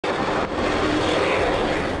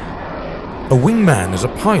A wingman is a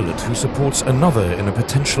pilot who supports another in a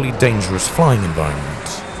potentially dangerous flying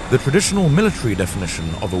environment. The traditional military definition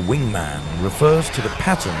of a wingman refers to the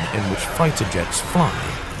pattern in which fighter jets fly.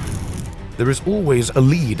 There is always a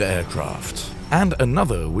lead aircraft, and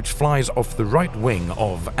another which flies off the right wing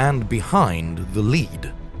of and behind the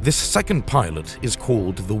lead. This second pilot is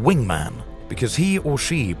called the wingman, because he or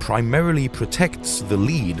she primarily protects the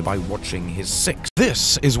lead by watching his six.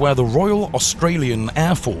 This is where the Royal Australian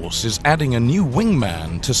Air Force is adding a new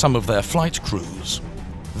wingman to some of their flight crews.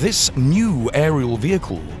 This new aerial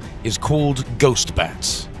vehicle is called Ghost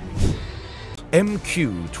Bat.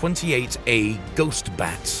 MQ-28A Ghost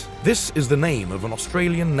Bat. This is the name of an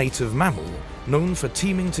Australian native mammal known for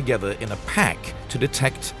teaming together in a pack to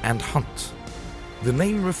detect and hunt. The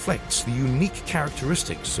name reflects the unique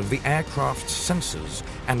characteristics of the aircraft's sensors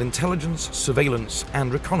and intelligence, surveillance,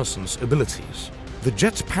 and reconnaissance abilities. The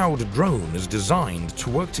jet-powered drone is designed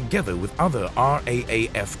to work together with other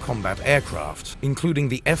RAAF combat aircraft, including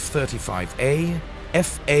the F-35A,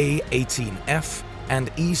 FA-18F,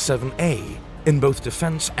 and E-7A, in both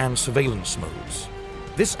defense and surveillance modes.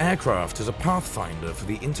 This aircraft is a pathfinder for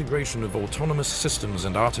the integration of autonomous systems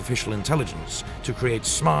and artificial intelligence to create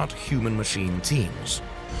smart human-machine teams.